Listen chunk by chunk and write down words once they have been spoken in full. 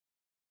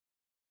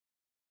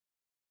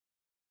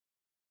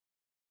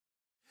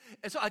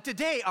And so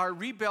today, our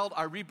Rebuild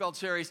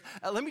series,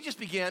 let me just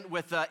begin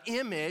with an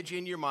image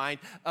in your mind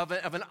of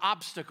an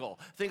obstacle.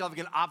 Think of like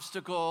an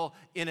obstacle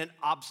in an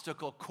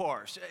obstacle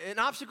course. An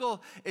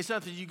obstacle is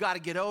something you got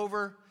to get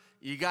over,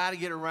 you got to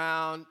get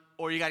around,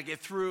 or you got to get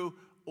through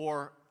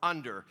or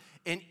under.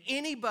 And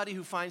anybody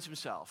who finds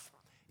himself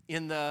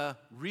in the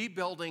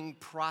rebuilding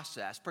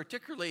process,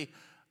 particularly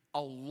a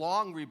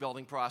long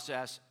rebuilding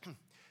process,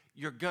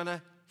 you're going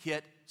to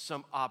hit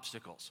some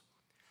obstacles.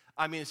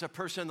 I mean, it's a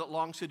person that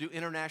longs to do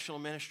international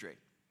ministry,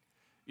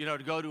 to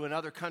go to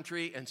another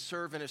country and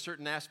serve in a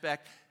certain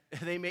aspect.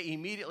 They may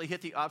immediately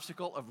hit the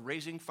obstacle of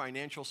raising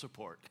financial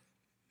support.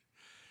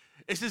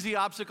 This is the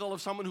obstacle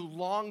of someone who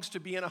longs to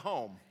be in a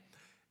home,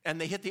 and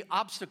they hit the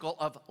obstacle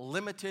of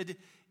limited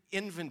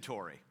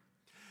inventory.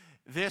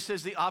 This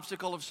is the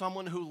obstacle of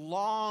someone who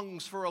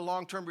longs for a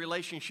long-term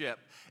relationship,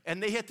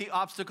 and they hit the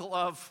obstacle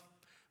of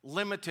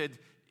limited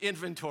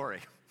inventory.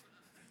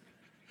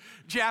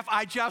 Jeff,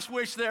 I just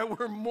wish there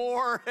were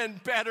more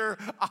and better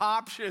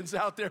options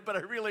out there, but I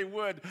really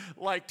would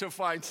like to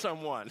find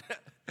someone.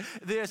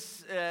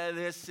 This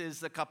is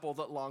the couple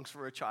that longs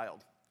for a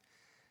child,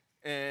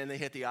 and they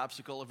hit the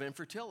obstacle of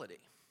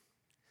infertility.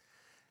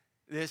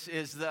 This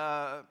is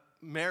the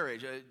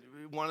marriage.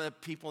 One of the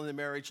people in the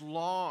marriage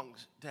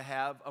longs to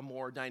have a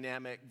more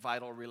dynamic,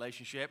 vital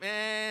relationship,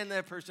 and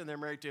the person they're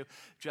married to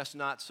just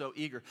not so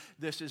eager.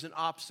 This is an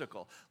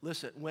obstacle.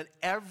 Listen,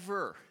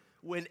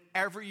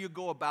 whenever you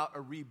go about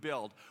a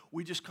rebuild,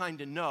 we just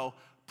kind of know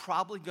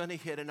probably going to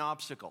hit an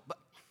obstacle. But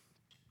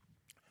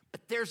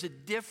there's a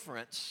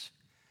difference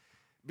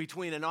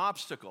between an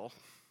obstacle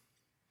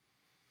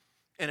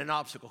and an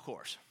obstacle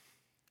course.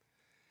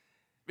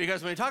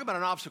 Because when we talk about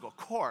an obstacle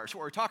course,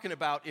 what we're talking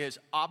about is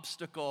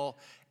obstacle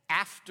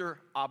after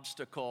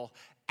obstacle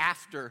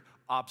after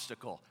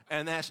obstacle,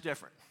 and that's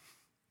different.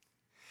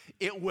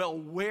 It will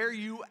wear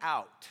you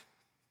out.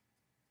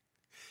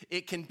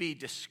 It can be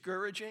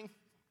discouraging.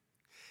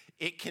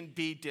 It can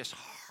be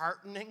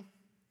disheartening,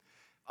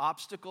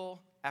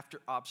 obstacle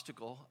after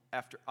obstacle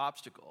after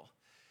obstacle.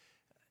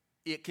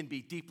 It can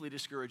be deeply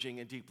discouraging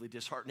and deeply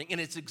disheartening. And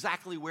it's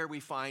exactly where we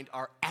find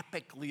our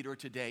epic leader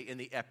today in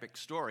the epic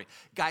story.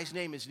 Guy's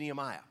name is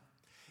Nehemiah.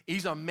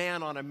 He's a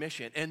man on a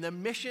mission. And the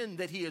mission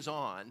that he is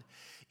on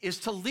is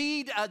to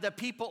lead the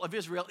people of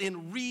Israel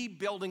in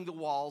rebuilding the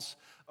walls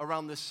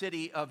around the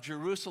city of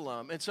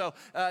Jerusalem. And so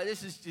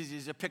this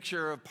is a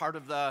picture of part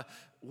of the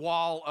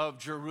wall of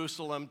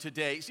Jerusalem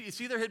today.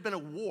 See, there had been a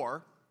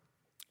war,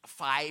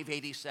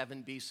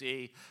 587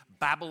 BC.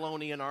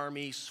 Babylonian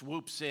army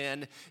swoops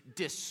in,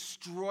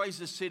 destroys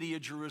the city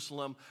of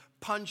Jerusalem,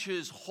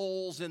 punches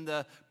holes in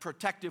the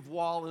protective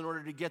wall in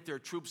order to get their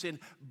troops in,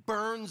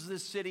 burns the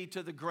city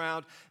to the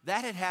ground.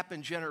 That had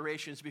happened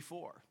generations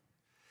before.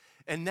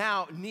 And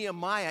now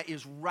Nehemiah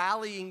is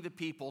rallying the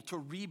people to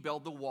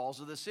rebuild the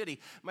walls of the city.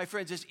 My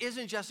friends, this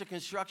isn't just a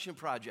construction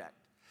project.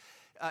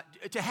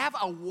 To have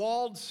a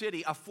walled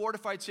city, a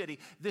fortified city,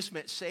 this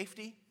meant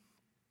safety.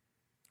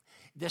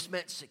 This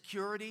meant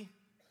security.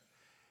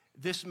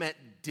 This meant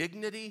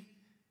dignity.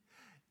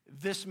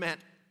 This meant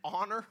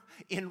honor.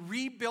 In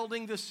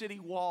rebuilding the city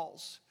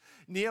walls,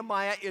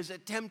 Nehemiah is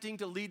attempting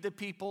to lead the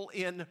people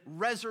in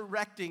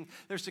resurrecting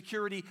their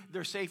security,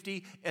 their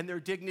safety, and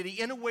their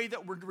dignity in a way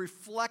that would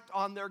reflect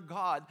on their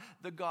God,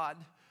 the God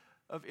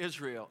of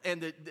Israel.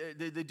 And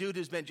the dude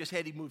has been just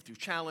had he moved through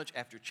challenge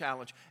after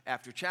challenge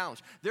after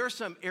challenge. There are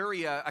some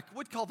area, I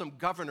would call them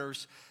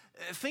governors,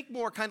 think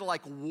more kind of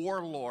like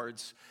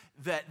warlords,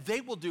 that they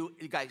will do,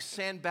 guys,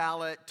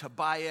 Sanballat,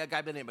 Tobiah, a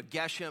guy by the name of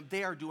Geshem,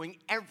 they are doing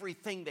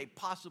everything they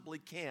possibly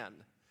can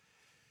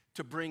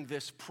to bring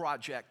this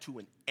project to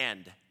an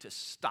end, to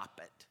stop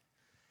it.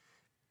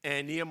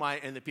 And Nehemiah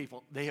and the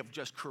people, they have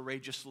just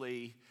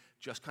courageously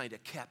just kind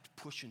of kept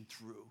pushing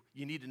through.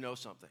 You need to know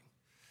something.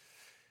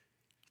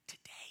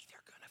 Today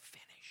they're going to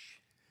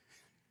finish.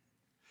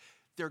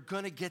 They're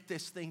going to get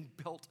this thing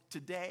built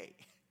today.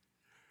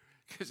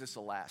 Because it's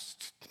the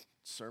last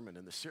sermon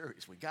in the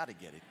series. We got to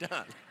get it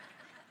done.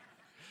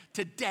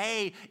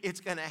 Today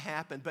it's going to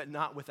happen, but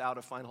not without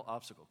a final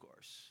obstacle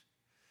course.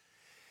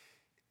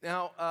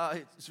 Now,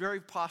 it's very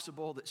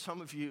possible that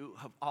some of you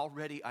have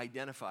already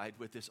identified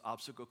with this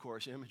obstacle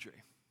course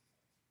imagery.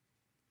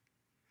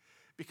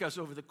 Because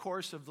over the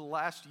course of the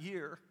last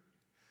year,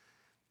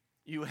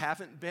 you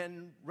haven't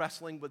been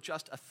wrestling with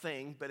just a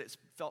thing, but it's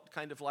felt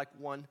kind of like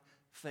one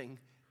thing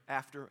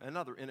after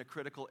another in a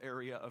critical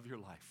area of your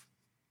life.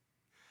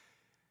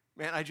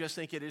 Man, I just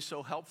think it is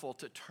so helpful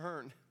to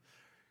turn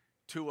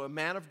to a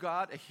man of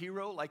God, a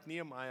hero like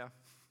Nehemiah,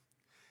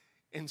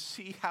 and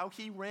see how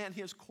he ran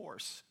his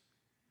course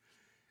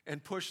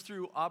and pushed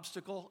through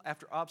obstacle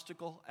after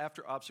obstacle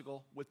after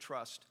obstacle with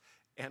trust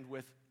and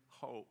with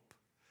hope.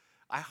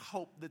 I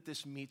hope that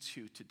this meets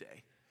you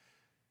today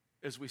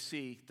as we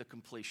see the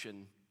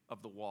completion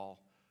of the wall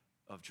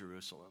of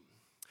Jerusalem.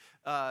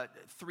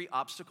 3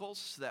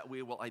 obstacles that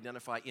we will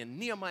identify in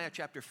Nehemiah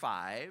chapter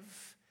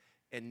 5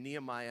 and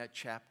Nehemiah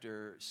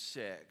chapter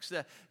 6.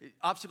 The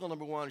obstacle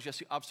number 1 is just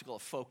the obstacle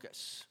of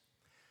focus.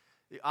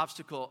 The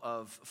obstacle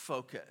of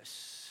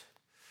focus.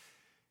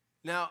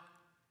 Now,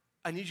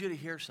 I need you to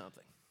hear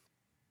something.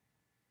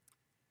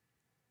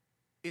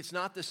 It's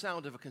not the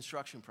sound of a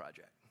construction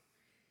project.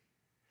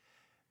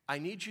 I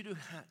need you to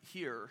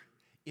hear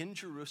in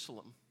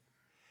Jerusalem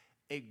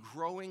a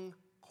growing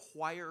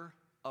choir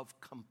of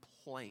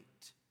complaint.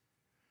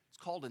 It's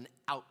called an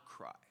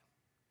outcry.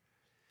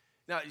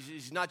 Now,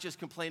 he's not just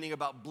complaining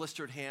about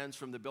blistered hands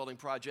from the building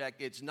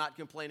project. It's not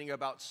complaining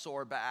about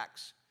sore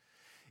backs.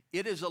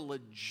 It is a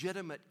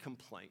legitimate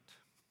complaint.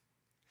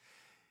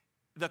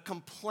 The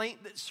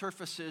complaint that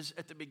surfaces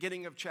at the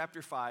beginning of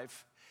chapter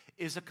 5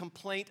 is a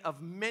complaint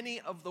of many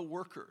of the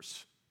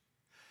workers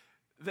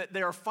that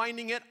they are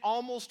finding it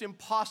almost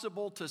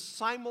impossible to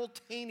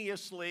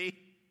simultaneously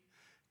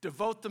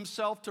devote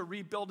themselves to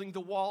rebuilding the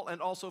wall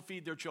and also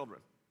feed their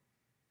children.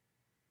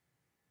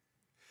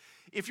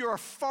 If you're a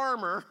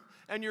farmer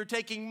and you're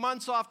taking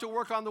months off to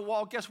work on the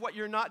wall, guess what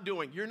you're not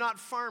doing? You're not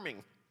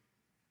farming.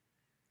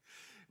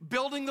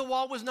 Building the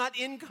wall was not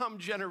income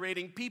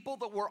generating. People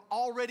that were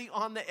already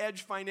on the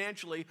edge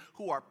financially,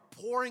 who are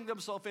pouring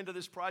themselves into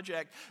this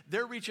project,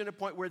 they're reaching a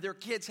point where their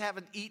kids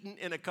haven't eaten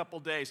in a couple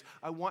days.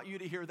 I want you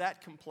to hear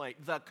that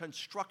complaint. The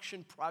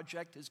construction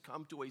project has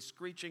come to a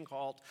screeching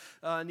halt.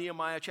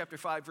 Nehemiah chapter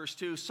 5, verse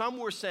 2. Some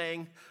were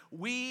saying,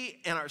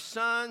 we and our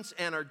sons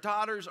and our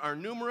daughters are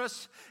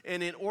numerous,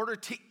 and in order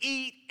to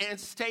eat and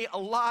stay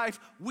alive,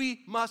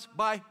 we must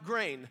buy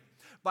grain.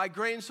 Buy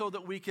grain so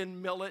that we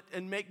can mill it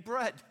and make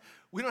bread.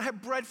 We don't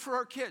have bread for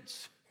our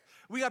kids.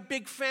 We got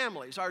big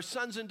families. Our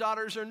sons and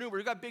daughters are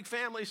numerous. We got big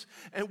families,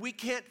 and we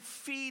can't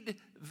feed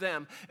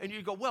them. And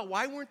you go, well,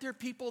 why weren't there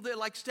people that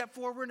stepped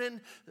forward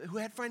and who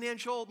had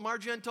financial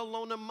margin to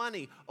loan them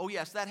money? Oh,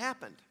 yes, that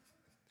happened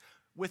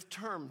with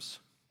terms.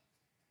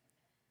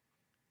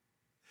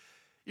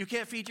 You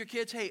can't feed your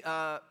kids? Hey,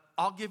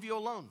 I'll give you a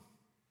loan.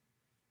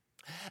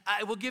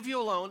 I will give you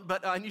a loan,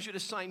 but I need you to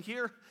sign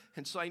here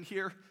and sign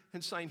here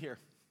and sign here.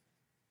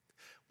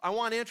 I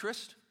want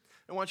interest.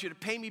 I want you to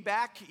pay me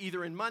back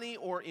either in money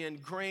or in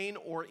grain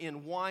or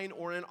in wine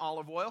or in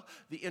olive oil,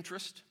 the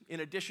interest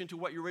in addition to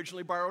what you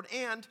originally borrowed.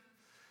 And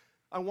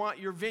I want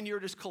your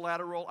vineyard as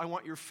collateral. I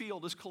want your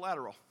field as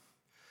collateral.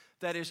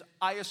 That is,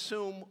 I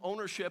assume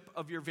ownership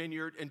of your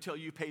vineyard until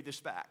you pay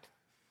this back.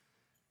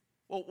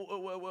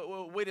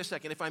 Well, wait a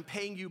second. If I'm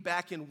paying you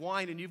back in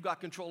wine and you've got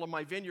control of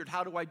my vineyard,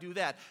 how do I do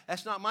that?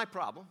 That's not my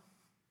problem.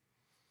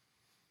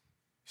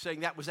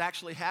 Saying that was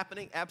actually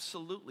happening?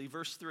 Absolutely.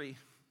 Verse 3.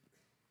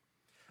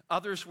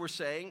 Others were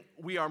saying,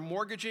 we are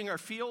mortgaging our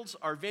fields,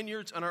 our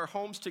vineyards, and our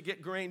homes to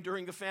get grain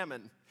during the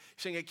famine.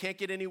 Saying it can't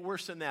get any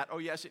worse than that. Oh,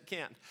 yes, it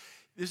can.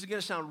 This is going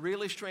to sound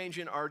really strange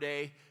in our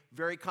day,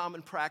 very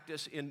common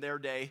practice in their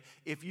day.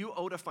 If you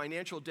owed a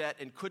financial debt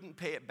and couldn't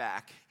pay it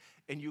back,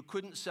 and you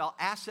couldn't sell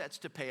assets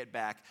to pay it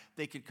back,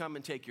 they could come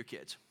and take your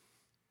kids.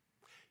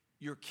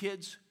 Your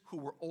kids who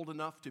were old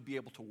enough to be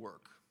able to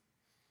work.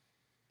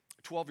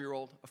 A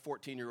 12-year-old, a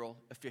 14-year-old,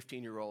 a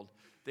 15-year-old,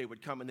 they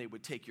would come and they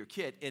would take your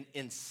kid and,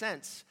 in a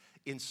sense,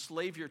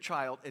 enslave your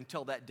child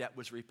until that debt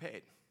was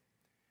repaid.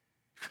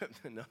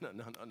 No.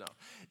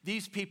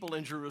 These people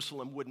in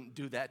Jerusalem wouldn't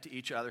do that to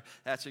each other.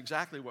 That's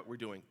exactly what we're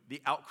doing.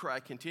 The outcry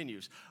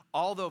continues.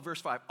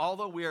 Verse 5,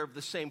 although we are of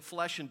the same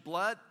flesh and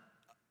blood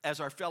as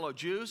our fellow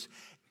Jews,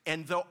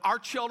 and though our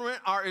children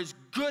are as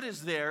good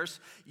as theirs,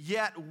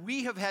 yet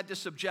we have had to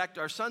subject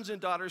our sons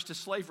and daughters to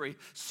slavery.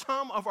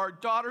 Some of our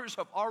daughters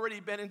have already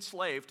been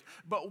enslaved,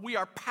 but we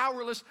are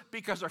powerless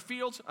because our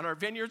fields and our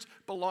vineyards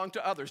belong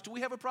to others. Do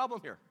we have a problem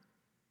here?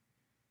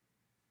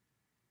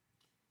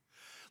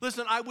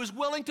 Listen, I was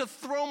willing to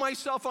throw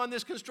myself on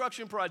this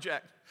construction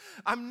project.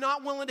 I'm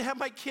not willing to have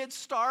my kids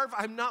starve.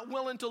 I'm not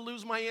willing to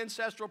lose my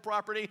ancestral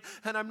property,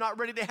 and I'm not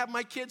ready to have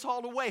my kids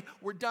hauled away.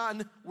 We're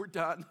done.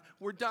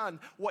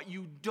 What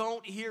you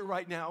don't hear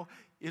right now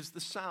is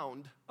the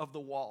sound of the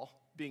wall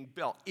being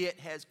built. It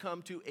has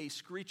come to a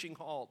screeching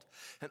halt.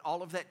 And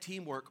all of that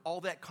teamwork,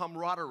 all that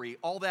camaraderie,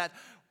 all that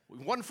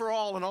one for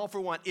all and all for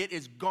one, it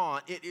is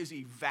gone. It is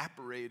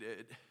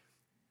evaporated.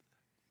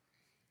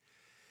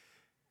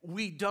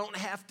 We don't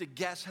have to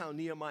guess how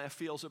Nehemiah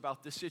feels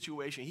about this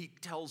situation. He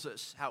tells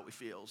us how he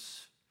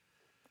feels.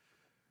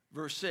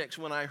 Verse 6,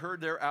 when I heard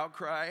their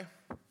outcry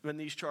and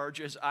these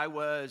charges, I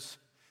was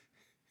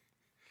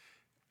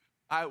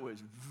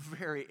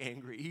very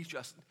angry.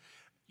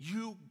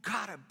 You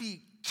gotta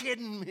be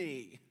kidding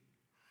me.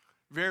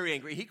 Very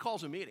angry. He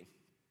calls a meeting.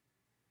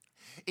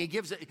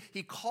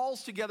 He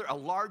calls together a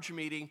large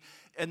meeting,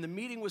 and the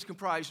meeting was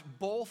comprised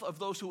both of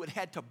those who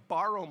had to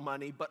borrow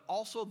money, but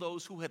also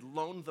those who had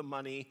loaned the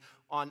money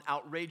on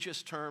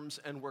outrageous terms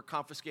and were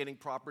confiscating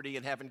property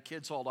and having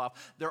kids hauled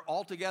off. They're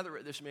all together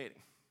at this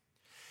meeting.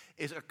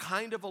 It's a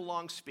kind of a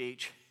long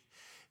speech,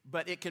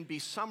 but it can be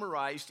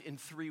summarized in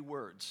 3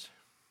 words.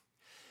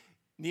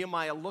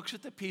 Nehemiah looks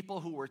at the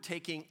people who were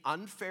taking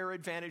unfair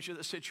advantage of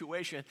the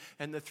situation,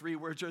 and the 3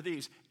 words are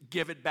these: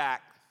 give it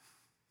back.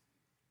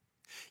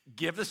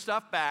 Give the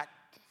stuff back.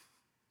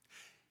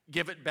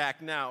 Give it back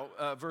now.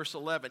 Verse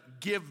 11,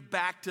 give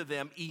back to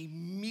them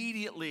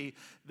immediately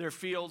their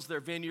fields, their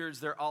vineyards,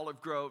 their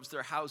olive groves,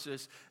 their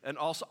houses, and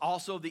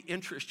also the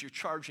interest you're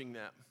charging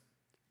them.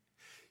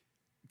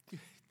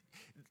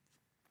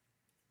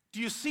 Do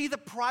you see the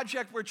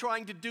project we're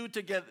trying to do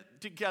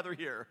together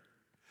here?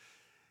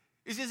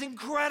 This is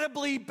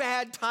incredibly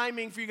bad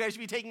timing for you guys to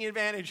be taking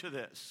advantage of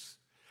this.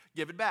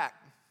 Give it back.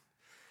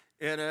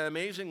 And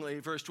amazingly,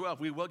 verse 12,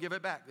 we will give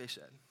it back, they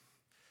said.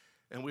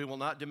 And we will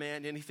not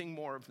demand anything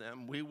more of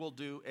them. We will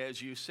do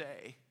as you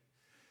say.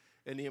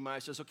 And Nehemiah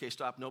says, okay,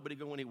 stop, nobody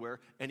go anywhere.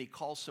 And he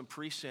calls some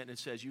priests in and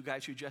says, you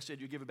guys who just said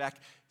you give it back,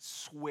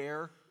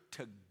 swear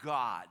to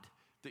God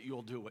that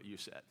you'll do what you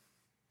said.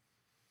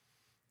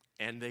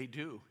 And they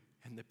do.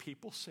 And the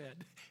people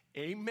said,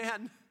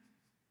 amen.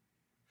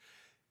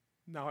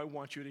 Now I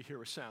want you to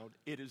hear a sound.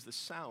 It is the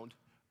sound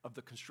of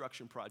the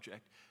construction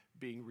project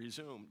being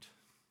resumed.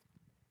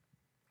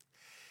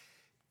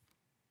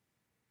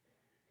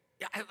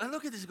 Yeah, I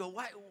look at this and go,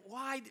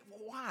 why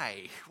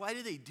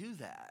do they do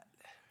that?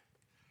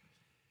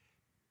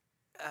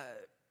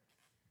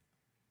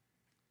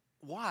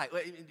 Why?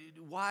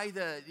 Why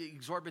the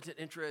exorbitant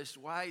interest?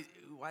 Why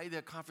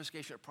the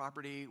confiscation of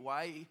property?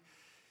 Why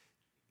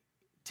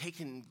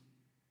taking,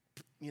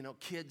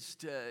 kids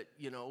to,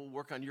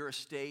 work on your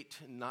estate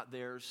and not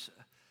theirs,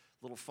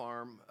 little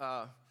farm?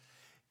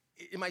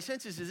 My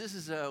sense is this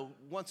is a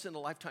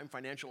once-in-a-lifetime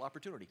financial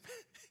opportunity.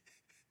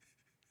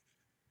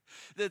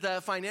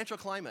 The financial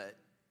climate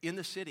in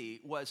the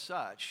city was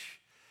such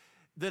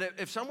that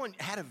if someone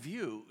had a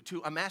view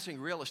to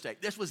amassing real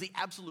estate, this was the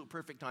absolute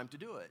perfect time to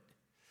do it.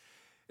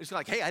 It's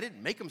like, hey, I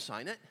didn't make them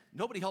sign it.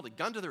 Nobody held a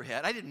gun to their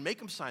head. I didn't make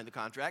them sign the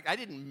contract. I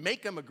didn't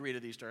make them agree to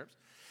these terms.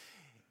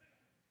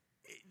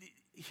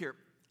 Here,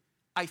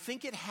 I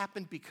think it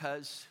happened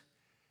because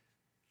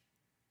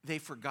they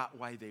forgot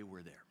why they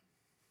were there.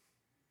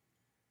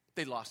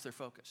 They lost their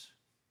focus.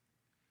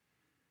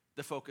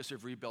 The focus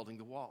of rebuilding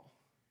the wall.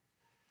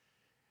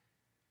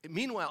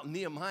 Meanwhile,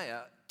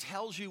 Nehemiah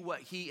tells you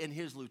what he and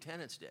his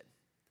lieutenants did.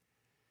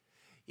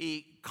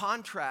 He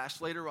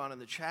contrasts later on in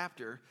the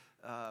chapter,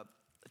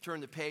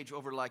 turn the page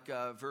over like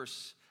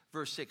verse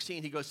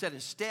 16. He said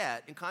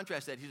instead, in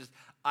contrast that, he says,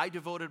 I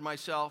devoted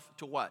myself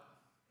to what?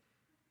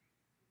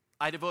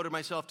 I devoted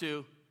myself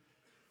to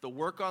the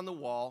work on the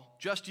wall.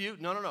 Just you?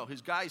 No.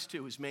 His guys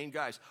too, his main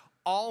guys.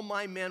 All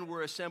my men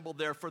were assembled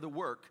there for the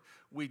work.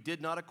 We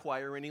did not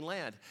acquire any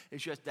land.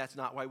 It's just that's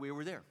not why we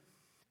were there.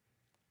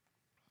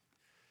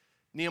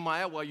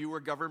 Nehemiah, while you were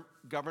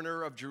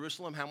governor of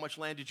Jerusalem, how much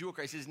land did you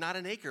acquire? He says, not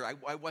an acre.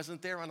 I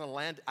wasn't there on the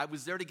land. I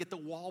was there to get the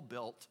wall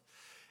built.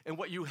 And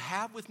what you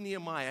have with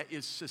Nehemiah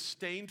is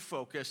sustained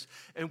focus.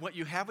 And what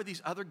you have with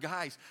these other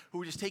guys who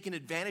were just taking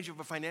advantage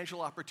of a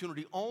financial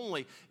opportunity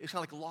only is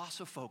kind of like loss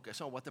of focus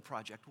on what the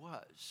project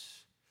was.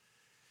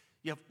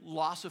 You have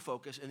loss of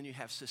focus, and then you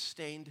have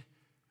sustained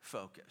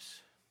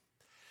focus.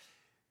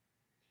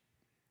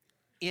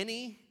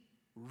 Any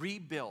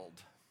rebuild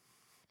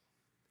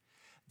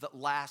that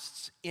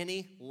lasts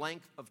any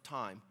length of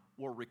time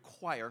will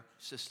require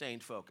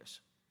sustained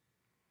focus.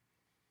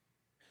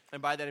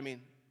 And by that I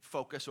mean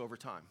focus over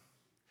time.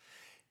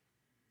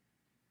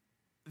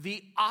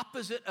 The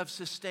opposite of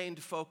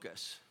sustained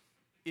focus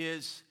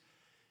is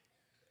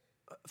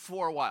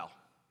for a while.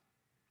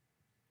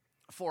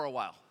 For a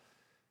while.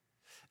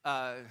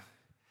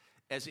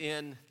 As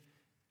in,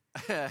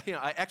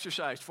 I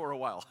exercised for a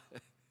while.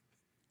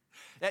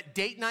 That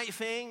date night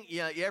thing,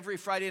 every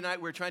Friday night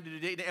we're trying to do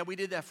date night, and we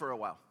did that for a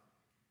while.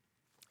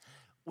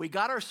 We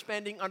got our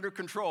spending under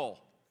control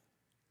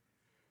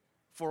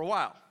for a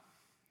while.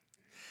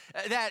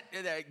 That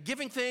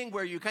giving thing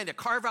where you kind of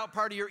carve out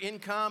part of your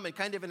income and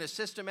kind of in a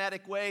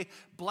systematic way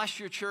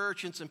bless your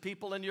church and some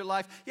people in your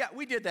life. Yeah,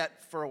 we did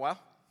that for a while.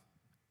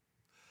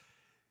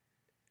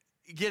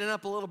 Getting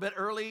up a little bit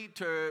early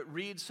to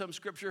read some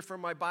scripture from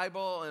my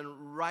Bible and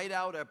write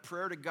out a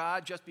prayer to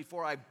God just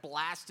before I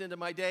blast into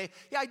my day.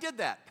 Yeah, I did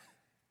that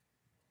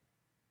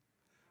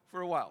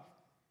for a while.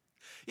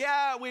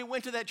 Yeah, we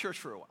went to that church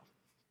for a while.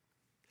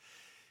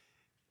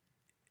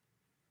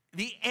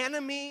 The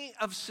enemy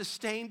of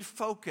sustained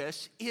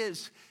focus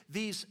is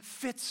these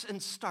fits and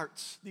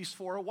starts, these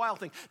for a while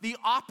things. The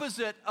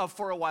opposite of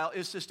for a while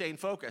is sustained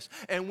focus.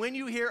 And when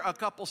you hear a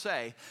couple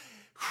say,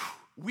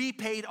 we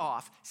paid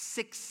off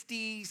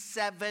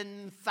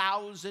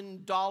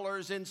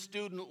 $67,000 in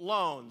student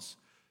loans,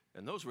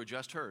 and those were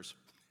just hers.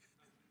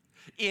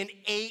 In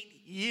 8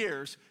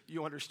 years,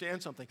 you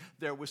understand something.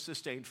 There was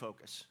sustained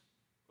focus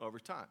over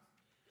time.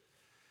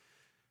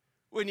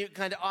 When you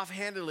kind of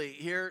offhandedly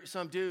hear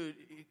some dude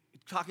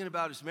talking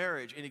about his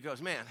marriage, and he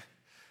goes, man,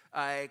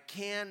 I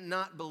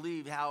cannot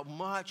believe how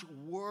much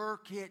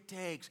work it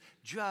takes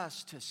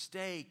just to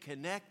stay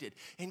connected.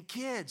 And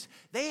kids,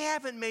 they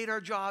haven't made our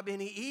job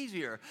any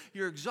easier.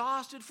 You're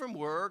exhausted from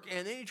work,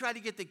 and then you try to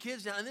get the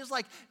kids down, and there's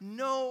like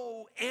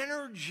no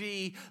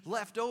energy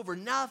left over,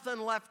 nothing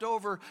left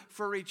over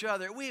for each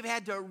other. We've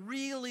had to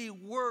really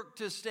work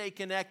to stay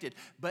connected.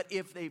 But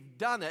if they've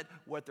done it,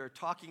 what they're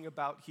talking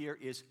about here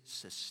is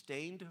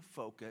sustained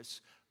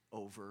focus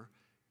over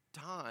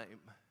time.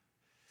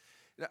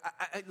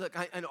 Look,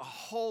 I know a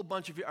whole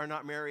bunch of you are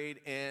not married,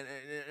 and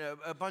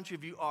a bunch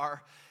of you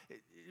are.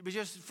 But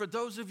just for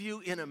those of you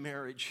in a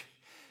marriage,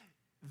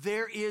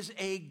 there is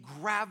a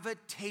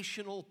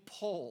gravitational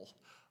pull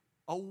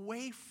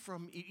away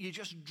from you. You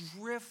just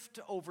drift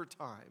over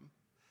time.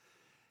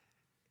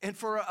 And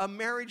for a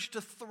marriage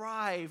to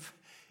thrive,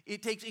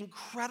 it takes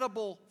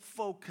incredible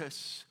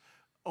focus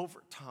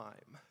over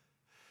time.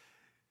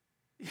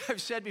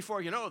 I've said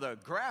before, the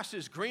grass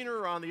is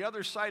greener on the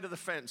other side of the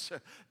fence.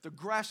 The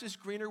grass is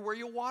greener where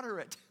you water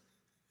it.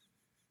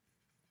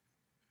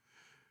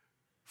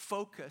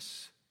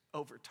 Focus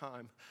over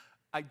time.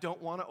 I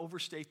don't want to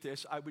overstate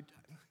this.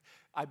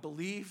 I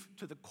believe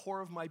to the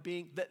core of my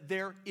being that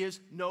there is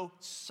no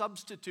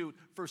substitute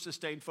for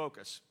sustained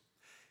focus.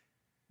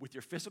 With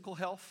your physical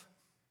health,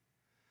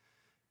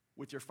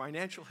 with your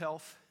financial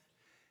health,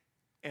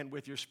 and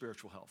with your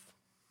spiritual health.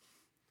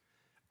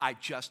 I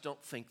just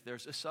don't think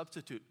there's a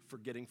substitute for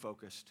getting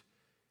focused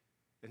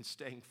and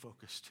staying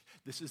focused.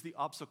 This is the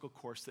obstacle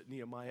course that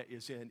Nehemiah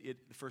is in.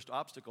 The first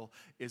obstacle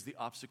is the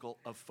obstacle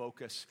of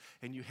focus.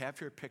 And you have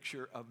here a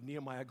picture of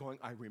Nehemiah going,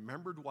 I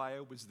remembered why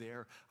I was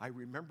there. I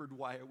remembered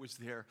why I was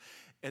there.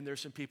 And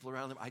there's some people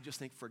around them, I just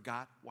think,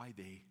 forgot why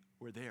they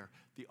were there.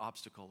 The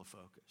obstacle of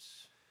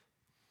focus.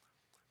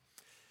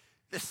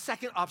 The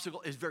second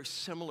obstacle is very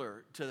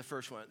similar to the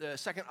first one. The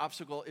second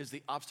obstacle is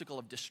the obstacle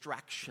of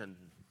distraction.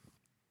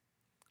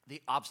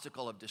 The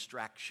obstacle of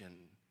distraction.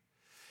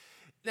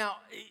 Now,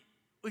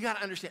 we got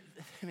to understand,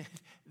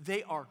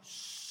 they are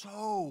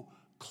so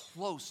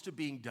close to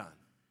being done.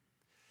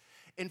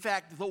 In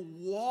fact, the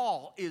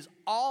wall is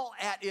all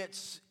at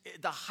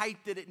the height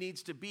that it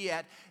needs to be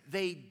at.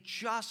 They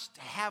just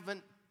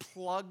haven't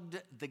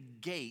plugged the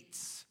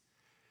gates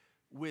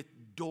with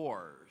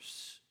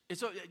doors. And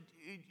so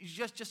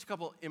just a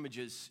couple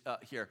images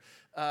here.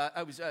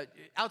 I was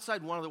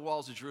outside one of the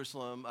walls of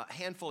Jerusalem a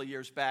handful of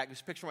years back.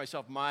 Just picture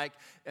myself, Mike,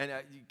 and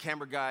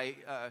camera guy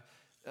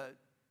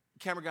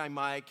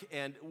Mike,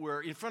 and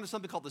we're in front of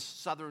something called the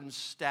Southern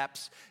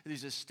Steps.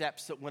 These are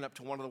steps that went up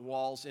to one of the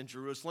walls in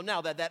Jerusalem.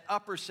 Now, that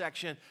upper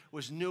section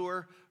was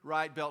newer,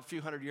 right, built a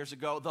few hundred years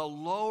ago. The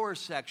lower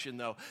section,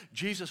 though,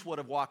 Jesus would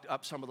have walked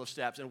up some of those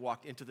steps and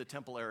walked into the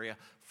temple area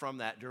from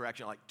that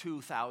direction, like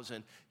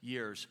 2,000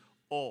 years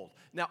old.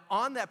 Now,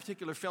 on that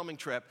particular filming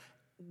trip,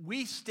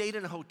 we stayed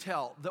in a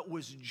hotel that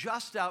was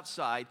just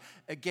outside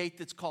a gate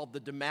that's called the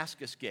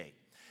Damascus Gate.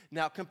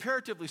 Now,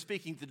 comparatively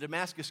speaking, the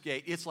Damascus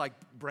Gate, it's like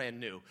brand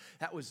new.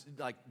 That was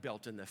like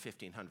built in the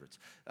 1500s.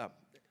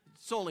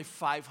 It's only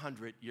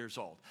 500 years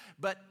old.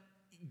 But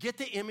get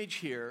the image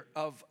here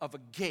of a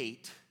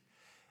gate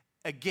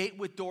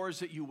with doors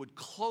that you would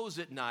close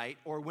at night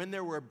or when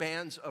there were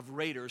bands of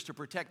raiders to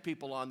protect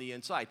people on the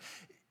inside.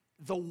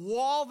 The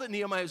wall that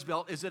Nehemiah has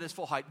built is at its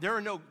full height. There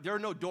are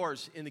no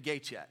doors in the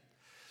gates yet.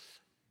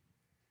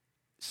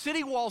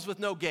 City walls with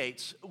no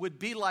gates would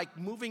be like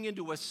moving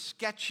into a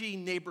sketchy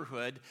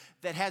neighborhood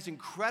that has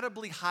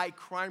incredibly high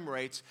crime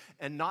rates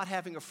and not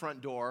having a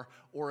front door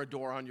or a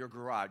door on your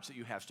garage that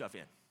you have stuff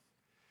in.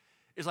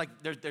 It's like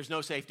there's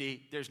no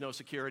safety, there's no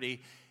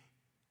security.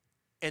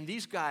 And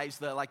these guys,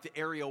 the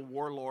area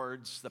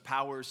warlords, the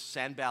powers,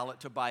 Sanballat,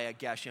 Tobiah,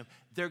 Geshem,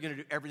 they're going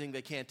to do everything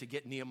they can to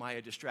get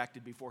Nehemiah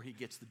distracted before he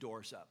gets the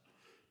doors up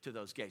to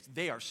those gates.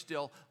 They are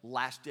still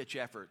last-ditch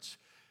efforts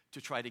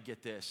to try to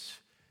get this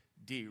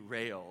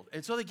derailed.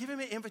 And so they give him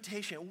an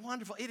invitation.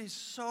 Wonderful. It is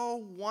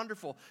so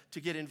wonderful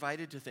to get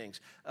invited to things.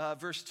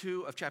 Verse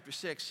 2 of chapter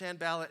 6,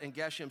 Sanballat and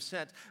Geshem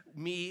sent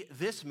me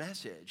this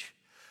message.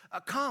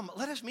 Come,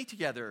 let us meet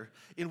together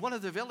in one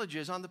of the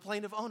villages on the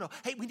plain of Ono.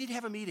 Hey, we need to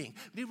have a meeting.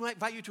 We need to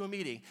invite you to a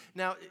meeting.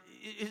 Now,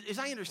 as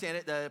I understand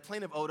it, the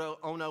plain of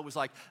Ono was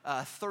like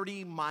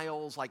 30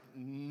 miles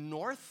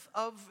north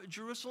of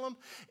Jerusalem,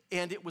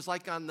 and it was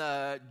like on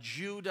the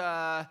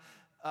Judah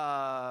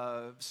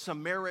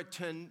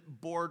Samaritan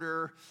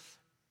border.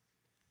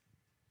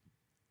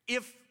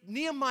 If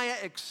Nehemiah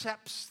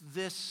accepts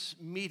this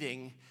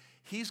meeting,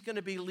 he's going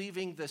to be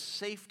leaving the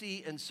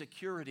safety and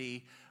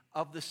security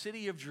of the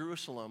city of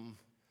Jerusalem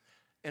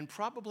and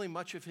probably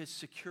much of his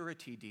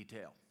security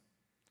detail.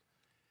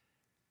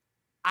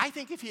 I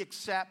think if he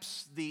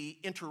accepts the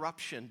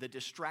interruption, the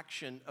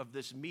distraction of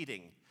this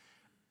meeting,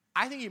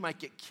 I think he might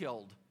get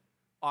killed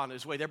on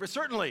his way there. But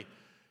certainly,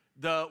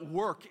 the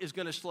work is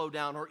going to slow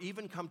down or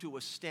even come to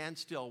a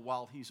standstill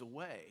while he's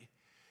away.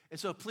 And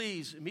so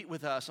please meet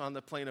with us on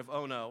the plain of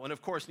Ono. And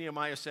of course,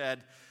 Nehemiah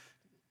said,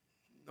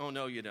 oh,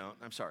 no, you don't.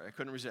 I'm sorry, I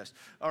couldn't resist.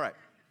 All right.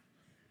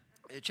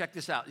 Check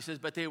this out. He says,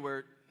 I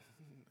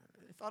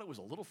thought it was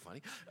a little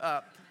funny.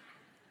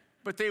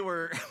 But they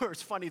were,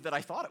 it's funny that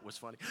I thought it was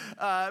funny.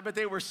 But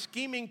they were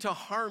scheming to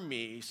harm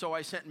me, so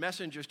I sent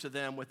messengers to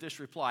them with this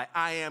reply.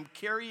 I am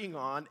carrying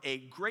on a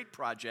great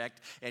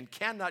project and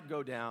cannot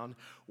go down.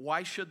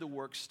 Why should the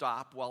work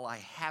stop while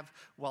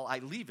I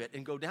leave it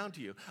and go down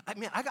to you?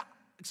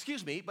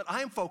 Excuse me, but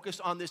I am focused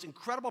on this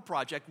incredible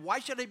project. Why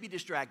should I be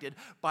distracted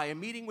by a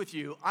meeting with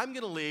you? I'm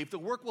going to leave. The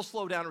work will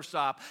slow down or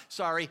stop.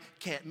 Sorry,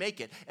 can't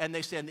make it. And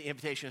they send the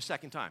invitation a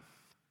second time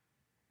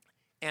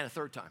and a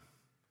third time.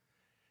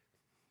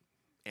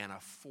 And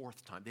a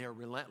fourth time. They are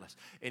relentless.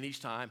 And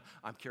each time,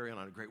 I'm carrying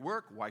on a great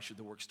work. Why should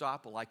the work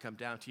stop? Well, I come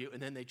down to you. And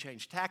then they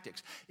change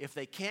tactics. If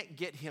they can't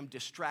get him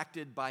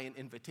distracted by an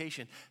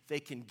invitation,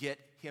 they can get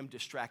him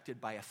distracted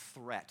by a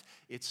threat.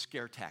 It's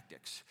scare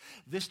tactics.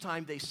 This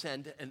time, they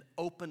send an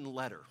open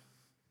letter.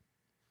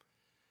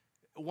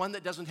 One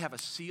that doesn't have a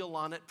seal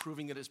on it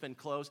proving it has been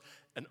closed.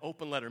 An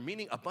open letter,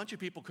 meaning a bunch of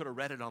people could have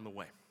read it on the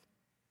way.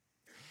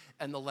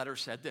 And the letter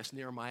said this,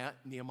 Nehemiah,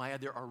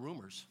 there are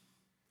rumors.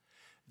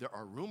 There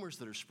are rumors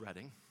that are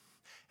spreading,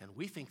 and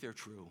we think they're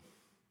true,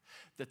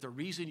 that the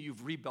reason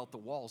you've rebuilt the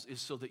walls is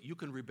so that you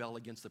can rebel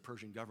against the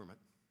Persian government.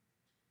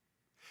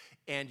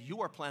 And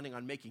you are planning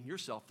on making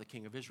yourself the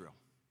king of Israel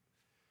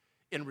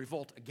in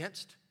revolt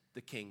against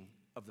the king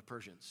of the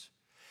Persians.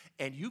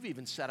 And you've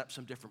even set up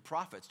some different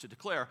prophets to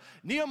declare,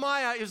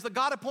 Nehemiah is the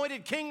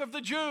God-appointed king of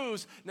the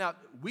Jews. Now,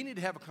 we need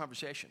to have a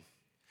conversation.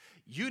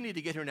 You need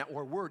to get here now,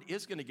 or word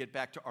is going to get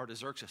back to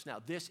Artaxerxes. Now,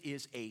 this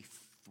is a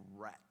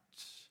threat.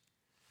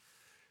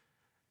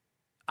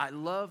 I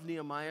love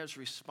Nehemiah's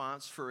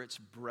response for its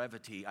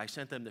brevity. I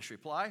sent them this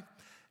reply.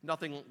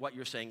 Nothing what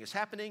you're saying is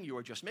happening. You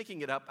are just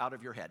making it up out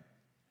of your head.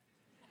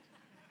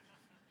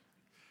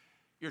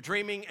 You're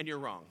dreaming and you're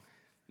wrong.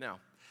 Now,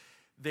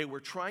 they were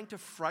trying to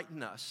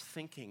frighten us,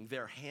 thinking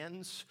their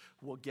hands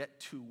will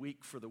get too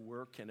weak for the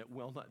work and it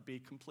will not be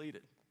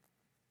completed.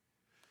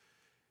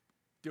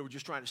 They were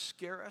just trying to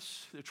scare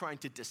us. They're trying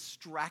to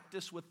distract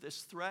us with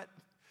this threat,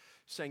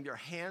 saying their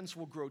hands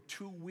will grow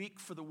too weak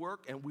for the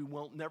work and we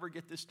won't never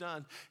get this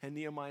done. And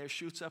Nehemiah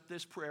shoots up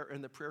this prayer,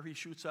 and the prayer he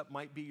shoots up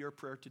might be your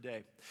prayer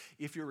today.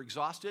 If you're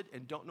exhausted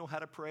and don't know how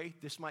to pray,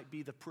 this might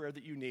be the prayer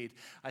that you need.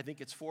 I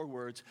think it's 4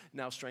 words,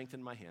 now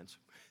strengthen my hands.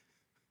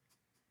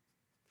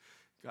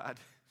 God,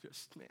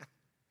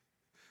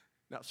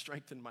 now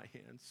strengthen my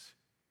hands.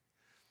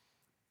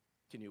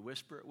 Can you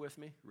whisper it with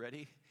me?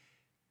 Ready?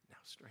 Now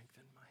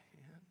strengthen my hands.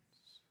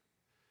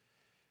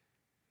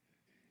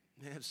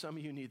 Man, some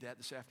of you need that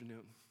this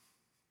afternoon.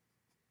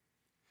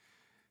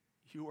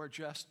 You are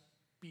just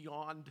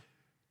beyond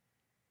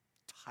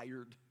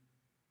tired.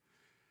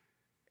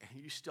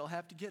 And you still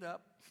have to get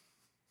up.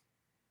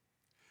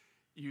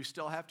 You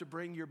still have to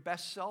bring your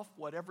best self,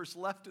 whatever's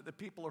left of the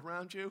people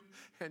around you,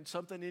 and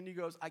something in you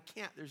goes, I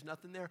can't, there's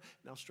nothing there.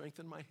 Now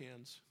strengthen my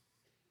hands.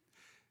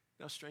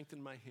 Now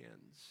strengthen my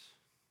hands.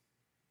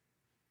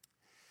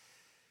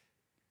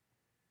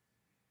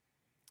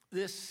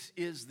 This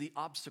is the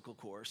obstacle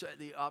course,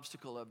 the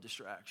obstacle of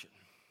distraction.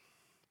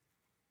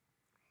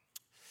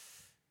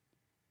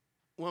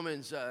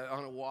 Woman's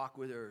on a walk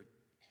with her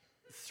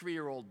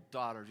 3-year-old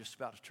daughter, just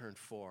about to turn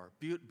 4.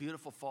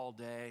 Beautiful fall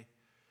day.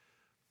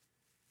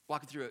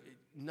 Walking through a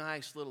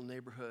nice little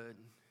neighborhood.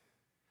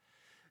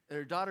 And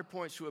her daughter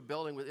points to a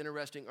building with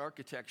interesting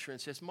architecture and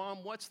says,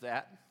 Mom, what's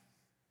that?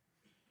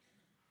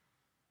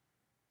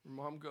 Her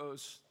mom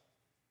goes,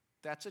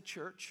 that's a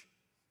church.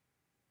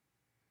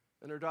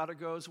 And her daughter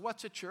goes,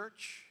 what's a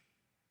church?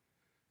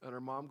 And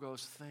her mom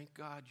goes, thank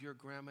God your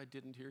grandma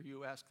didn't hear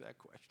you ask that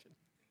question.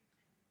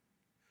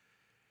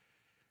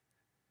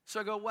 So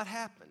I go, what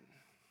happened?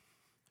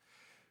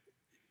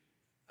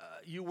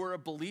 You were a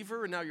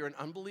believer and now you're an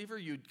unbeliever?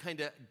 You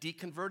kind of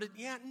deconverted?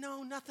 Yeah,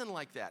 no, nothing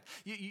like that.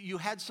 You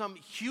had some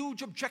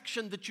huge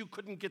objection that you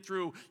couldn't get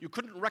through. You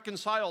couldn't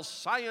reconcile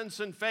science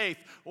and faith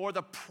or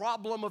the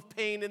problem of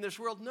pain in this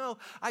world. No,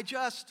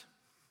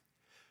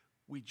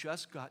 we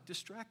just got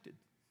distracted.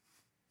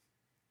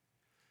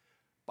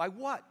 By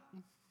what?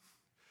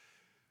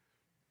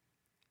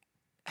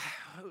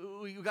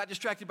 We got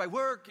distracted by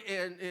work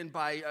and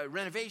by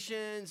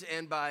renovations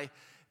and by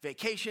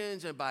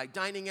vacations and by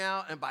dining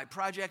out and by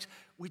projects.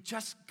 We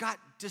just got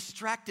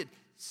distracted,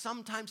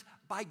 sometimes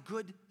by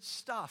good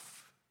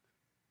stuff.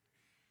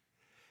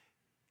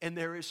 And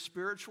there is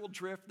spiritual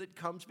drift that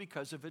comes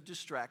because of a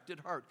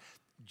distracted heart.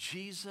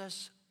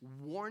 Jesus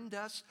warned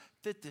us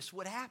that this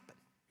would happen.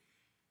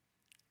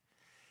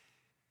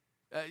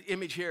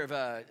 Image here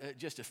of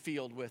just a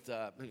field with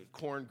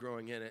corn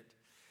growing in it.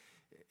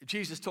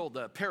 Jesus told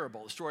the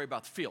parable, the story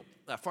about the field.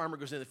 A farmer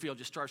goes in the field,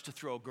 just starts to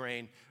throw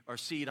grain or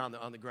seed on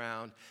the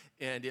ground,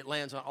 and it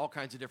lands on all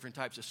kinds of different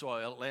types of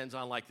soil. It lands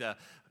on like the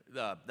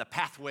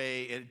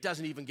pathway, and it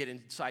doesn't even get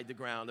inside the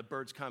ground. The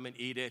birds come and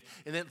eat it.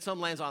 And then some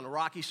lands on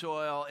rocky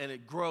soil, and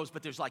it grows,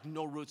 but there's like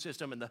no root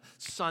system, and the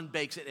sun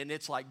bakes it, and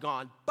it's like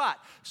gone. But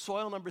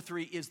soil number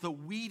 3 is the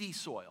weedy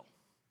soil,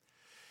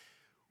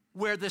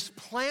 where this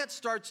plant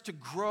starts to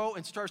grow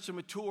and starts to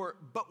mature,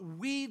 but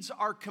weeds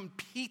are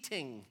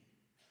competing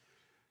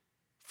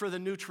for the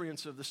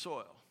nutrients of the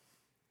soil.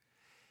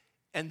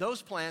 And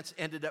those plants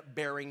ended up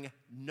bearing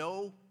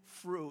no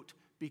fruit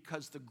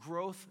because the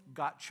growth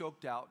got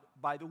choked out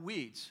by the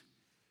weeds.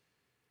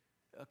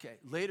 Okay,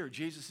 later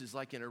Jesus is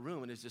like in a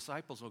room and his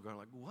disciples are going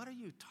like, what are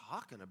you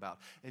talking about?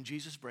 And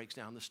Jesus breaks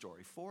down the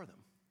story for them.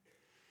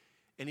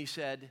 And he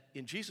said,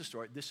 in Jesus'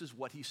 story, this is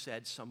what he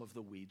said some of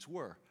the weeds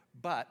were.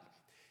 But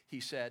he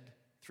said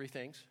 3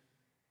 things: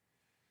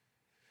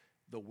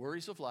 the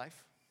worries of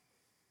life,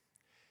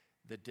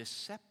 the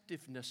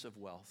deceptiveness of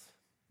wealth,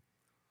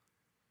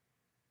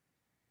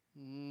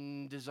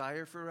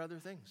 desire for other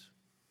things.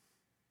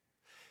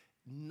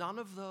 None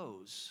of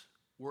those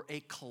were a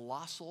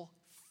colossal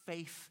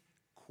faith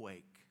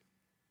quake.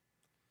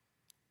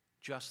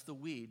 Just the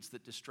weeds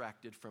that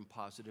distracted from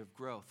positive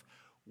growth.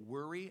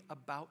 Worry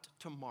about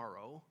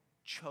tomorrow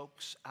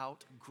chokes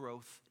out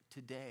growth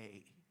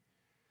today.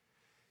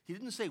 He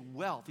didn't say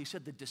wealth. He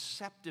said the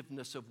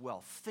deceptiveness of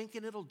wealth.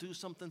 Thinking it'll do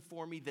something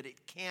for me that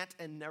it can't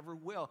and never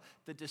will.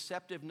 The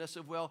deceptiveness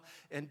of wealth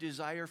and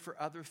desire for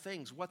other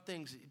things. What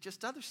things?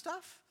 Just other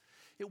stuff.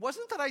 It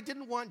wasn't that I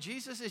didn't want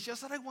Jesus. It's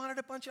just that I wanted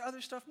a bunch of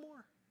other stuff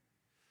more.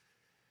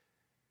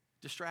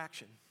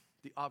 Distraction.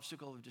 The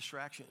obstacle of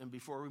distraction. And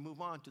before we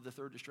move on to the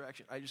third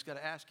distraction, I just got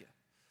to ask you.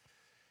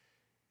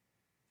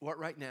 What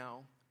right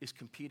now is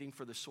competing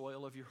for the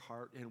soil of your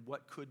heart and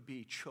what could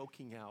be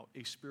choking out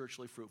a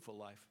spiritually fruitful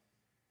life?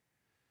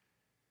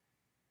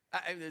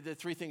 The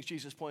three things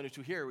Jesus pointed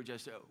to here were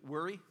just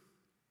worry,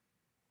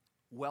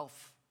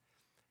 wealth,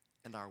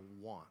 and our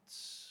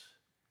wants.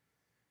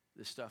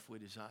 The stuff we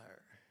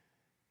desire.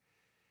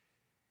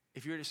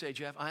 If you were to say,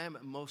 Jeff, I am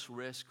at most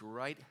risk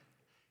right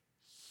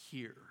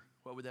here,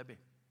 what would that be?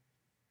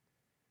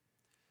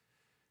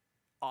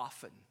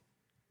 Often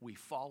we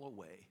fall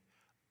away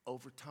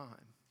over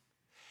time,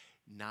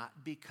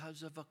 not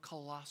because of a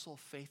colossal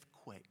faith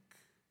quake.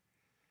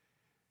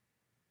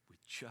 We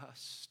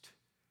just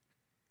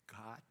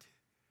got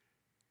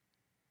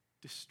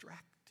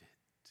distracted.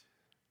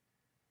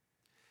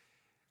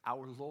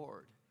 Our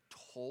Lord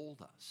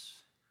told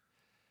us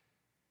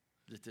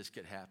that this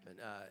could happen.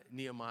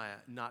 Nehemiah,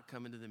 not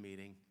coming to the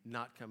meeting,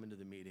 not coming to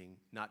the meeting,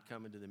 not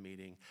coming to the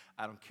meeting.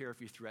 I don't care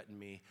if you threaten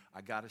me.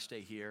 I got to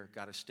stay here,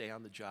 got to stay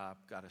on the job,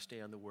 got to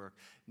stay on the work.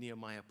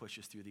 Nehemiah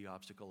pushes through the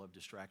obstacle of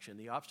distraction.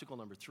 The obstacle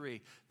number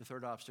 3, the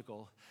third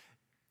obstacle,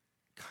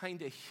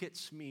 kind of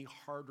hits me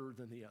harder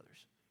than the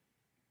others.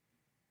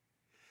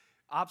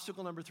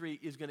 Obstacle number 3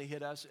 is going to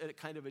hit us at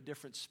kind of a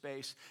different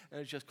space,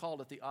 and it's just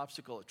called it the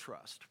obstacle of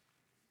trust.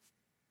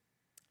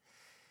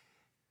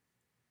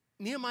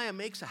 Nehemiah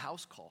makes a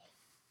house call.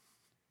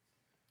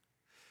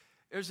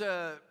 There's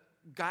a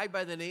guy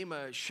by the name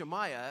of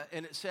Shemaiah,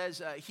 and it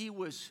says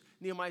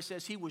Nehemiah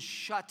says he was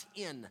shut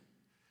in.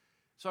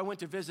 So I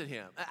went to visit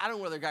him. I don't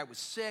know whether the guy was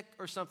sick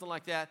or something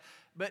like that,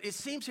 but it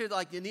seems here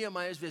like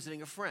Nehemiah is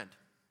visiting a friend.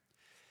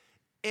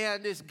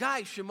 And this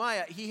guy,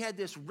 Shemaiah, he had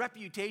this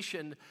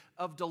reputation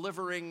of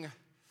delivering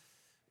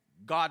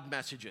God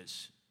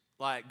messages.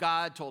 Like,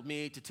 God told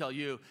me to tell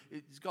you.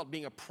 It's called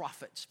being a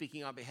prophet,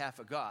 speaking on behalf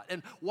of God.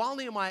 And while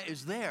Nehemiah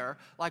is there,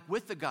 like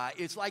with the guy,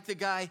 it's like the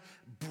guy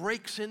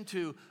breaks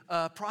into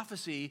a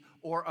prophecy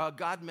or a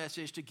God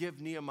message to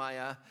give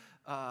Nehemiah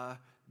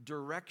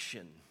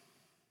direction.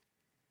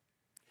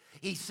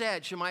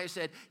 Shemaiah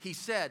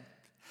said,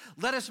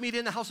 let us meet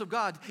in the house of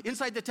God,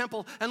 inside the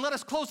temple, and let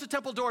us close the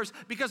temple doors,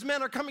 because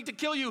men are coming to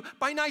kill you.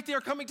 By night they are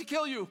coming to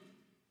kill you.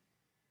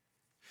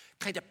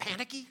 Kind of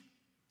panicky.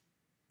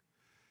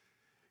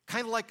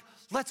 Kind of like,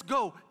 let's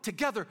go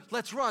together,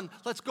 let's run,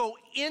 let's go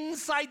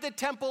inside the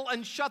temple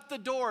and shut the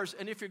doors.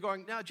 And if you're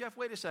going, now, Jeff,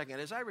 wait a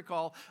second. As I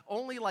recall,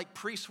 only like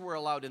priests were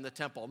allowed in the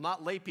temple,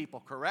 not lay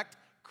people, correct?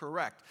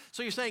 Correct.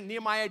 So you're saying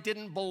Nehemiah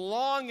didn't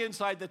belong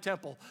inside the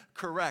temple,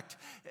 correct?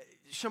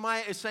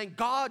 Shemaiah is saying,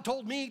 God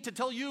told me to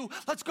tell you,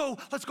 let's go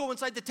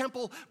inside the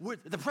temple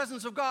with the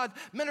presence of God.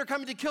 Men are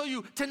coming to kill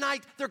you.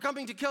 Tonight, they're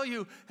coming to kill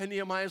you. And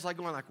Nehemiah is like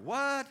going like,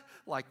 what?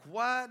 Like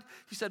what?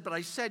 He said, but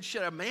I said,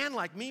 should a man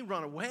like me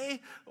run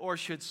away? Or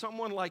should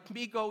someone like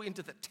me go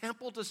into the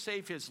temple to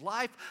save his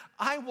life?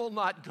 I will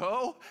not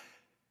go.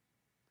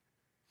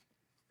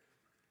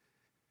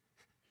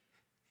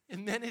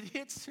 And then it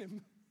hits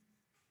him.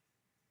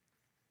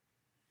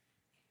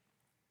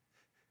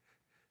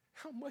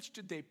 How much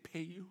did they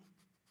pay you?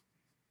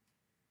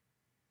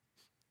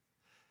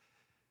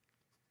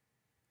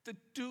 The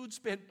dude's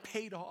been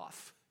paid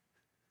off.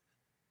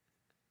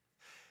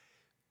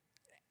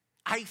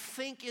 I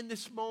think in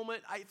this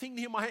moment,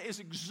 Nehemiah is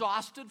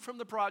exhausted from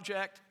the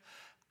project.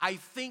 I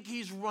think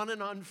he's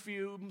running on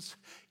fumes.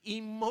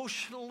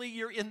 Emotionally,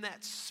 you're in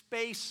that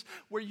space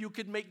where you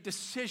could make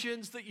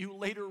decisions that you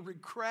later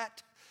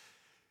regret.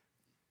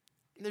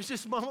 And there's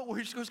this moment where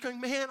he just goes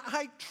going, man,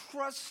 I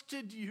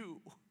trusted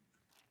you.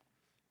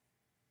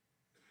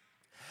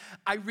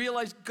 I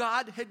realized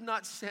God had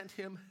not sent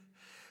him,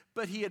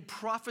 but he had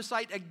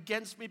prophesied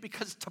against me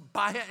because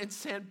Tobiah and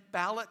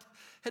Sanballat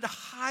had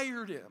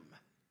hired him.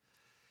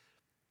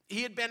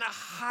 He had been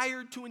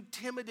hired to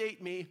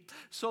intimidate me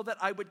so that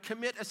I would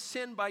commit a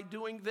sin by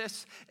doing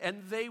this,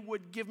 and they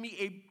would give me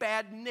a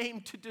bad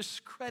name to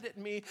discredit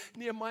me.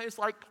 Nehemiah's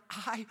like,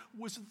 I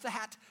was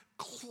that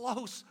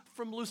close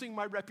from losing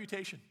my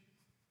reputation.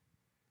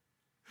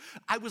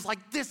 I was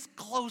like this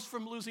close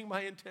from losing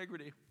my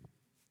integrity.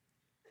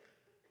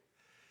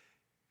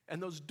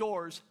 And those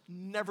doors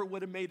never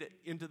would have made it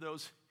into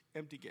those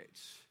empty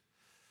gates.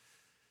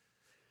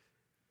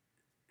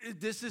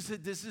 This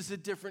is a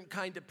different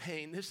kind of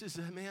pain. This is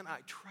a, man, I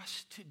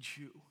trusted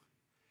you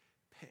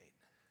pain.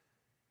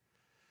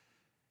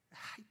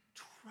 I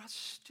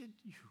trusted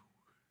you.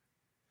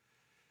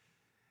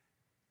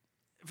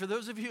 For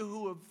those of you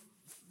who have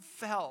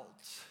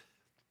felt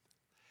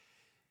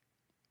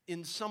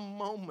in some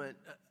moment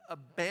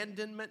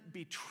abandonment,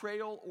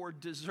 betrayal, or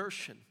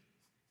desertion,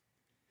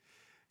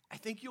 I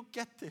think you'll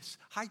get this.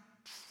 I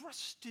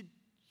trusted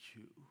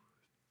you.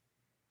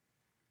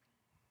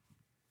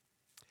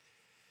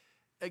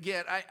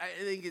 Again, I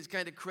think it's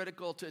kind of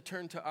critical to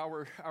turn to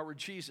our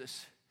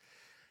Jesus.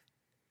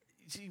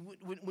 See,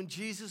 when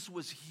Jesus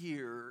was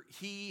here,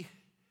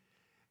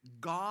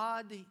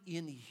 God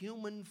in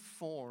human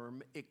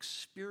form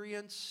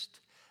experienced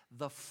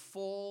the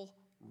full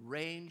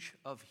range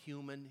of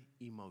human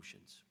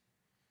emotions,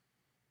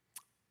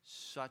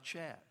 such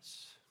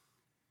as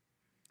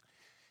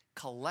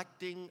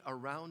collecting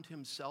around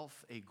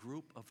himself a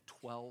group of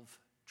 12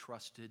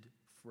 trusted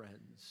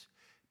friends: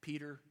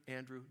 Peter,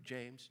 Andrew,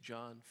 James,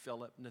 John,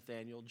 Philip,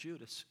 Nathaniel,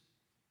 Judas.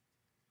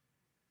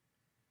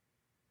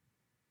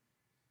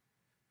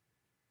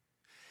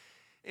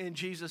 And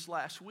Jesus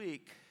last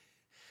week,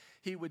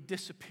 he would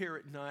disappear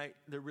at night.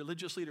 The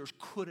religious leaders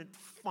couldn't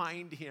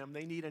find him.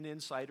 They need an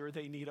insider.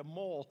 They need a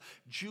mole.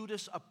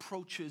 Judas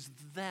approaches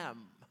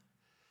them.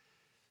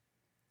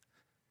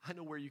 I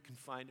know where you can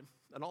find him,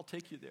 and I'll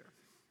take you there.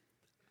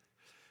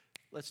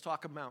 Let's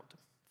talk amount.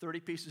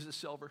 30 pieces of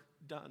silver,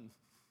 done.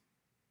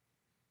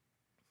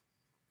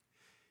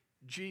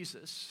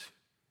 Jesus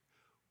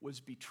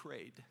was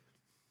betrayed.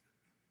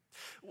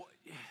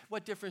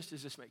 What difference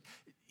does this make?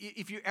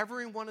 If you're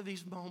ever in one of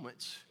these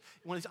moments,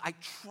 I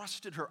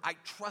trusted her, I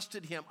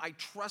trusted him, I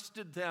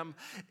trusted them,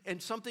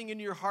 and something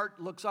in your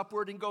heart looks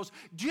upward and goes,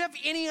 do you have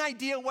any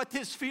idea what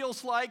this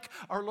feels like?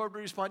 Our Lord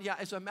would respond, yeah,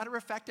 as a matter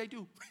of fact, I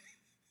do.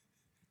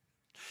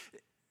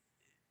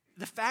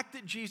 The fact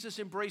that Jesus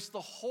embraced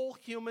the whole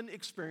human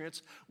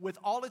experience with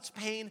all its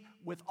pain,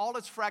 with all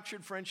its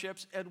fractured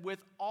friendships, and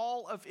with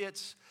all of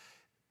its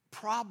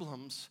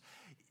problems,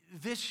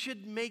 this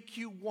should make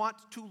you want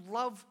to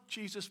love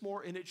Jesus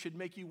more, and it should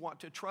make you want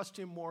to trust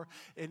him more,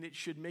 and it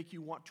should make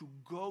you want to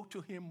go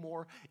to him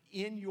more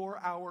in your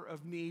hour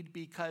of need,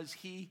 because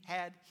he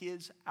had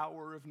his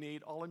hour of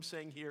need. All I'm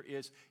saying here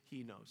is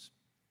he knows.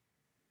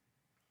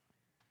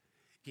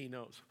 He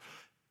knows.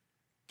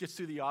 Gets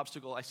through the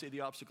obstacle. I say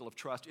the obstacle of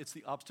trust. It's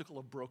the obstacle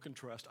of broken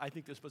trust. I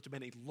think this must have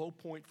been a low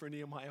point for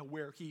Nehemiah,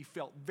 where he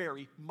felt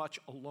very much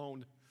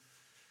alone.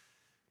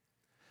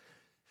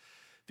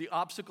 The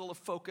obstacle of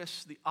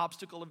focus, the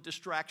obstacle of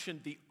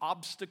distraction, the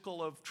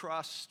obstacle of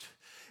trust.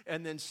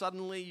 And then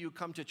suddenly you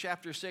come to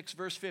chapter 6,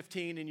 verse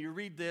 15, and you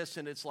read this,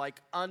 and it's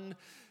like,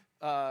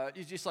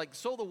 it's just like,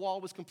 so the wall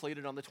was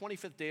completed on the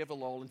 25th day of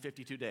Elul in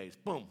 52 days.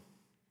 Boom.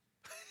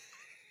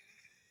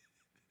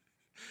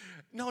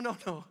 No.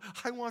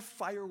 I want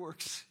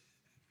fireworks.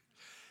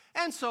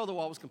 And so the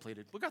wall was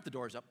completed. We got the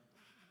doors up.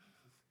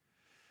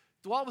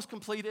 The wall was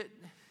completed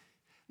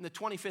in the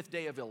 25th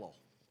day of Elul.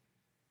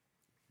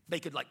 They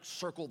could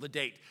circle the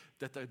date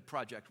that the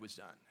project was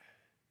done.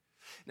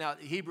 Now,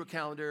 the Hebrew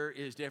calendar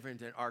is different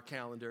than our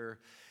calendar,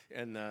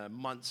 and the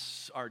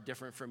months are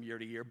different from year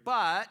to year,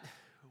 but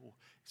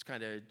it's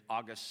kind of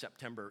August,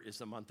 September is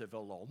the month of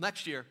Elul.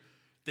 Next year,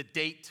 the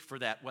date for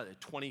that, the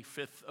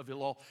 25th of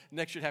Elul,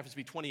 next year it happens to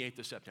be 28th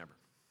of September.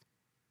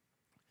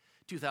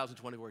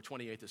 2024,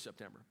 28th of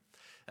September.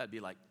 That'd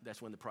be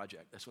that's when the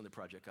project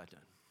got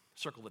done.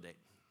 Circle the date.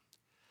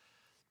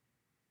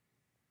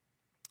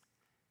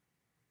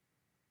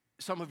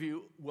 Some of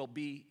you will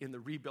be in the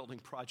rebuilding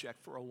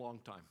project for a long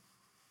time.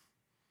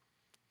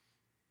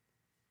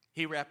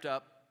 He wrapped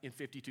up in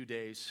 52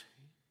 days,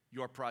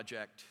 your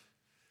project.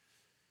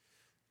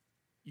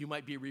 You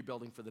might be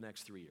rebuilding for the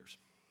next 3 years.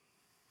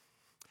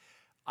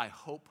 I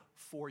hope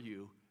for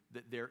you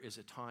that there is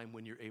a time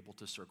when you're able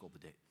to circle the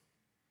date.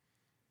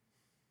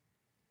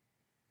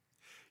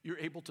 You're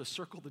able to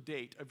circle the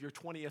date of your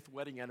 20th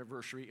wedding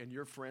anniversary, and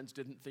your friends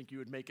didn't think you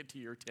would make it to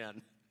year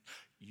 10.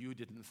 You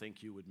didn't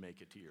think you would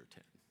make it to year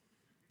 10.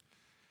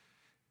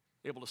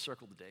 Able to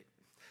circle the date.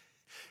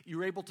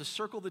 You're able to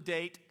circle the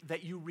date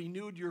that you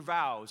renewed your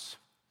vows,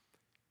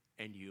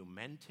 and you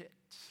meant it.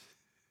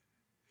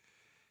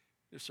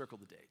 You circle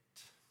the date.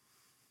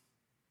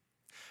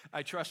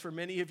 I trust for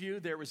many of you,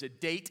 there was a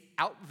date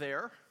out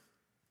there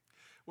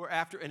where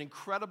after an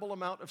incredible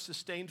amount of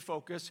sustained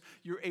focus,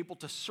 you're able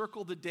to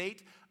circle the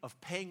date of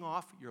paying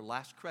off your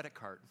last credit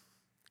card.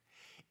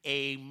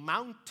 A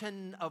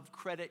mountain of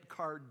credit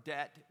card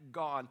debt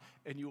gone,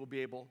 and you will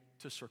be able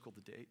to circle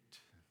the date.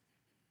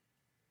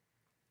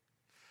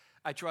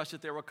 I trust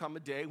that there will come a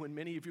day when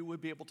many of you will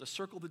be able to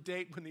circle the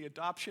date when the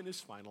adoption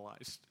is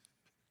finalized.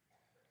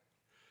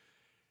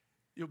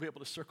 You'll be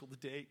able to circle the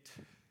date.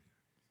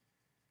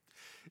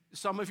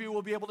 Some of you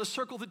will be able to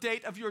circle the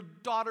date of your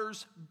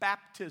daughter's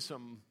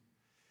baptism.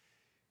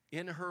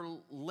 In her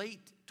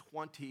late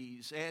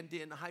 20s and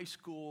in high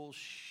school,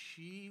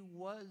 she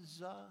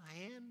was a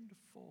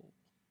handful.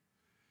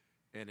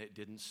 And it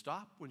didn't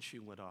stop when she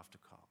went off to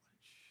college.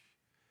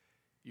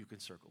 You can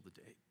circle the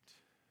date.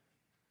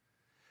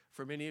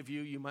 For many of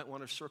you, you might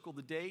want to circle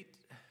the date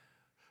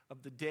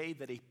of the day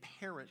that a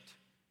parent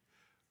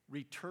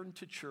returned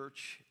to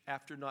church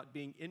after not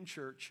being in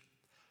church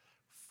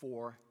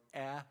for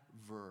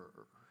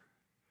forever.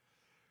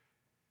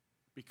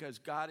 Because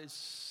God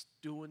is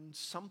doing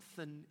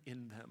something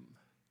in them.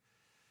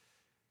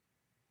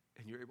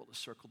 And you're able to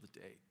circle the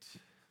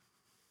date.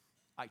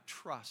 I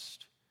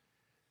trust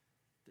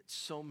that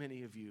so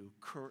many of you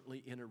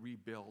currently in a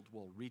rebuild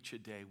will reach a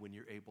day when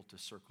you're able to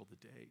circle the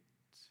date.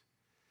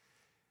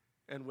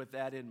 And with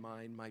that in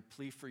mind, my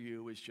plea for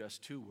you is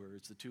just two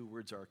words. The two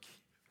words are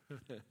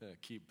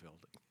keep building.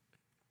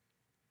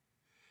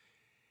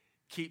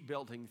 Keep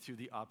building through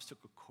the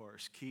obstacle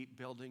course. Keep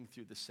building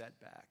through the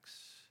setbacks.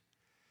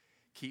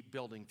 Keep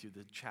building through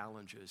the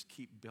challenges.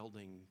 Keep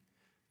building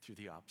through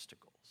the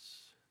obstacles.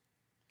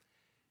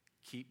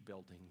 Keep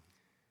building.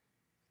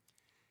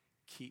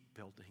 Keep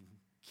building.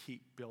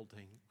 Keep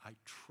building. I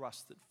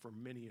trust that for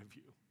many of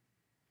you,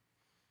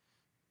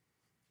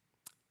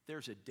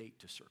 there's a date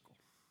to circle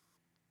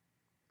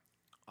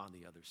on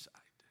the other side.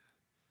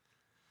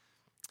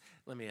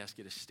 Let me ask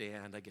you to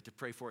stand. I get to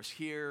pray for us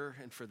here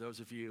and for those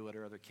of you at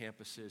our other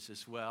campuses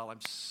as well.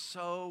 I'm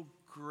so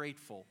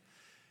grateful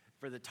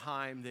for the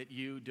time that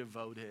you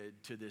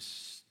devoted to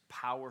this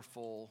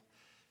powerful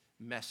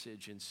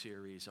message and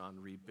series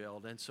on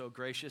rebuild. And so,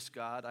 gracious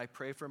God, I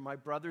pray for my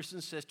brothers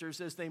and sisters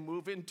as they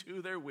move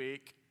into their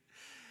week.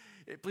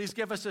 Please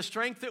give us the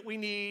strength that we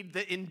need,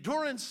 the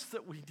endurance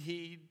that we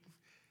need,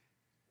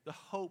 the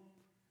hope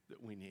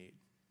that we need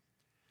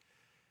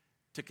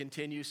to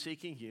continue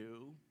seeking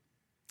you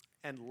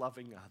and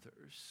loving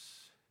others.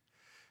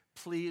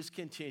 Please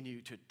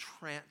continue to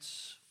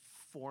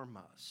transform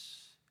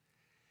us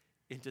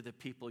into the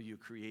people you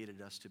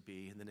created us to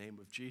be. In the name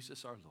of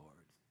Jesus our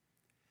Lord,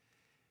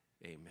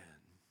 amen.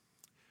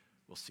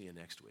 We'll see you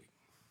next week.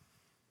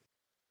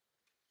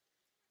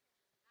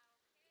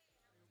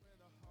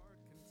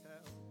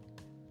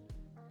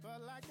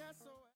 But like I so